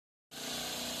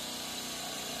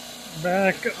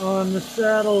Back on the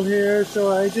saddle here,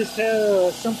 so I just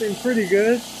had something pretty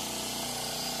good.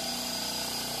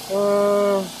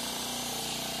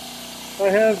 I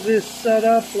have this set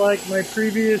up like my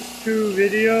previous two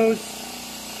videos.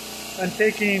 I'm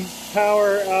taking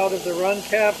power out of the run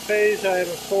cap phase. I have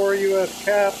a 4 UF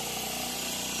cap.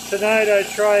 Tonight I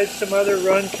tried some other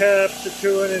run caps, a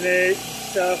 2 and an 8 and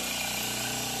stuff.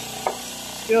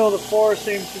 Still the 4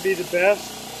 seems to be the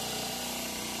best.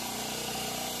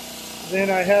 Then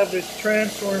I have this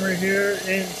transformer here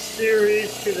in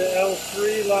series to the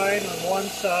L3 line on one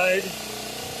side.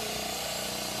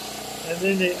 And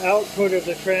then the output of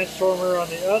the transformer on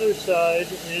the other side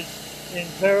is in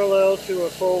parallel to a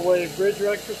full wave bridge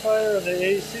rectifier on the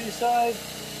AC side.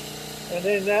 And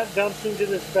then that dumps into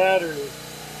this battery.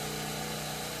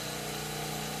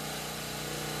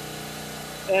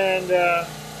 And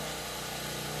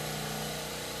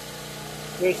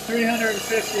there's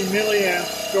 350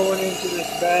 milliamps going into this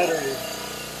battery.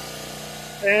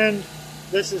 And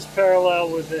this is parallel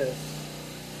with this,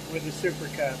 with the super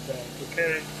cap bank,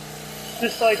 okay?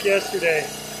 Just like yesterday,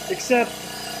 except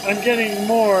I'm getting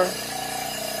more.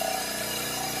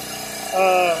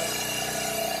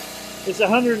 It's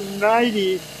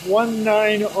 190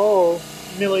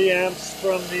 milliamps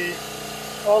from the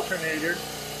alternator.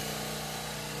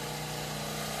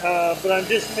 But I'm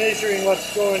just measuring what's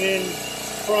going in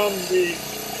from the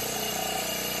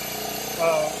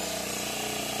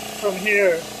from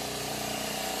here,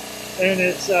 and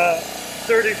it's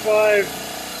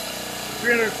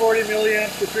 340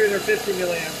 milliamps to 350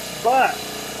 milliamps. But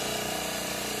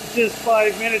just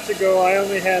 5 minutes ago, I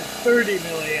only had 30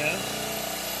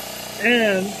 milliamps,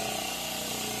 and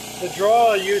the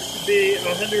draw used to be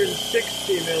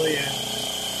 160 milliamps.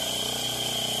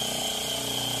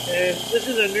 And this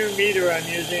is a new meter I'm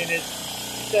using.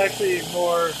 It's actually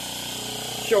more,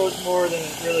 shows more than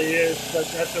it really is, but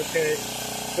that's okay.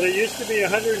 But it used to be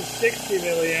 160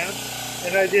 milliamps,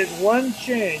 and I did one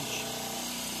change.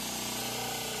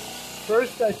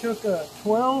 First I took a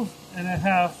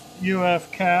 12.5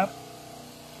 UF cap,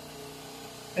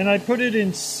 and I put it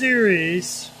in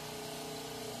series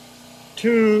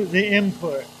to the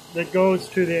input that goes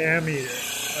to the ammeter,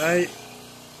 right?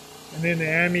 And then the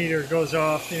ammeter goes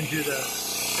off into the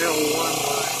L1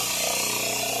 line.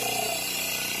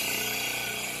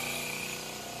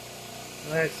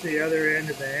 That's the other end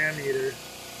of the ammeter.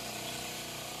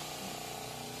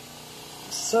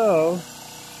 So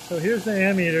here's the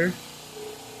ammeter.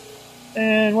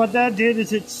 And what that did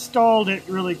is it stalled it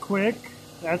really quick.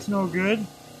 That's no good.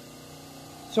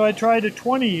 So I tried a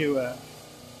 20 UF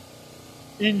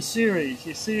in series.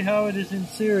 You see how it is in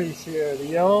series here. The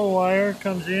yellow wire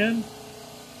comes in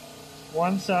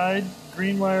one side,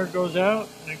 green wire goes out,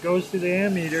 and it goes to the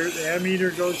ammeter. The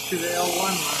ammeter goes to the L1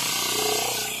 line.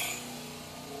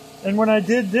 And when I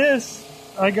did this,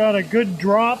 I got a good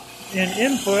drop in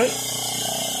input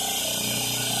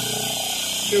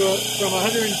from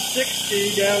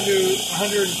 160 down to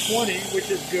 120, which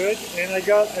is good. And I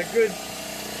got a good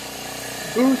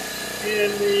boost in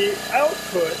the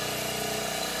output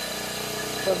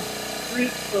from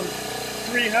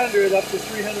 300 up to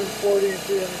 340 and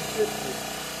 350.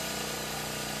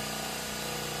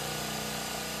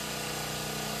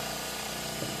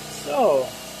 So,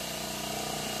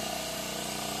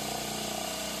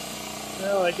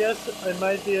 now I guess it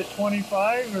might be a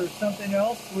 25 or something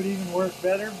else would even work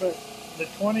better, but the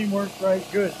 20 worked right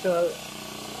good. So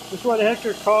this is what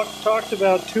Hector talks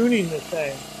about tuning the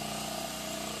thing.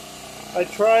 I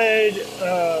tried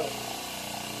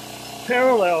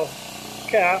parallel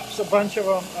caps, a bunch of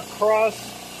them across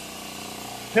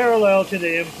parallel to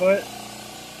the input,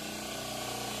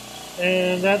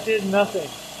 and that did nothing.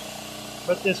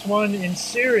 But this one in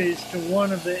series to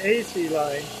one of the AC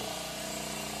lines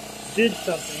did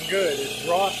something good. It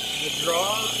brought the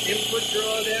input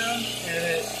draw down, and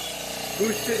it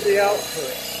boosted the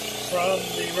output from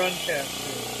the run cap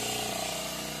tube.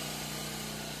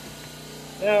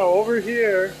 Now over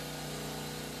here,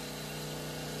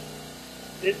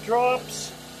 it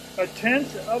drops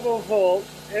 1/10 of a volt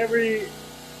every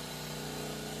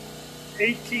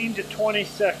 18 to 20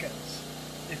 seconds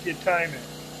if you time it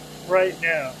right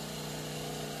now.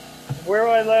 Where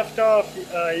I left off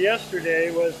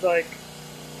yesterday was like,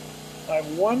 I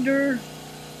wonder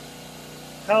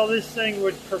how this thing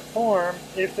would perform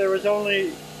if there was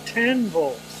only 10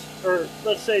 volts, or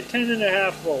let's say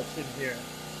 10.5 volts in here.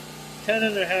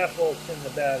 10.5 volts in the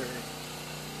battery.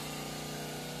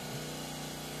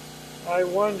 I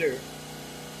wonder.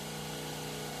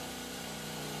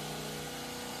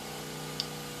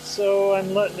 So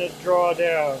I'm letting it draw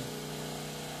down.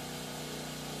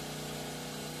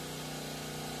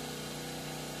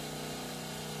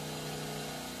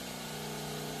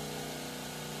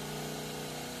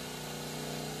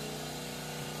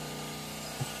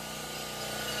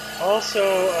 Also,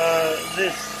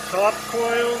 this top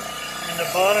coil and the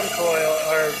bottom coil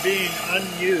are being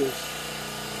unused.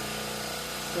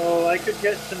 So I could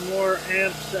get some more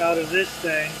amps out of this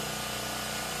thing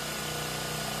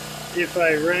if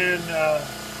I ran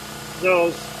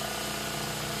those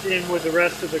in with the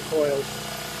rest of the coils.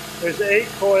 There's 8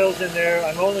 coils in there.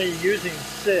 I'm only using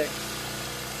 6.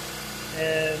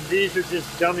 And these are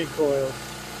just dummy coils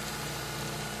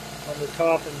on the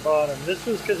top and bottom. This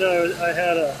was because I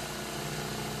had a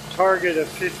target of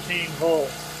 15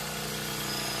 volts.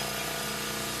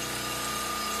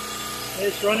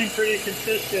 It's running pretty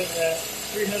consistent at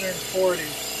 340.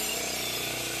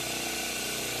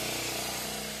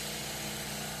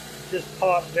 Just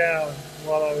popped down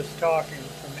while I was talking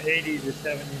from 80 to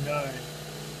 79.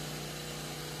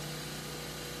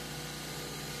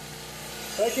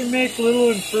 If I can make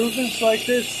little improvements like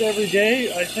this every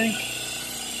day, I think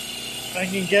I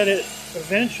can get it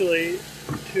eventually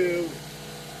to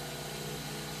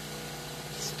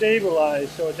stabilize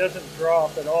so it doesn't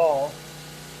drop at all,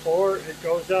 or it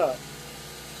goes up.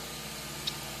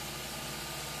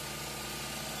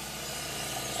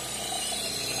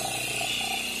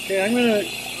 Okay, I'm going to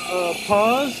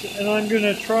pause, and I'm going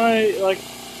to try like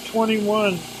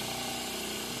 21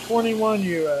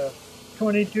 UF,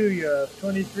 22 UF,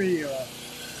 23 UF.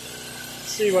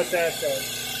 See what that does.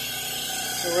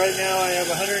 So right now I have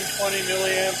 120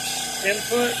 milliamps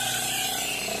input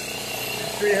and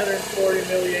 340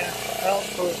 milliamps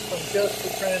output from just the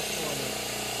transformer.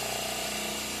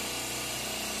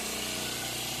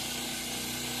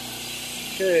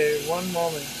 Okay, one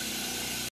moment.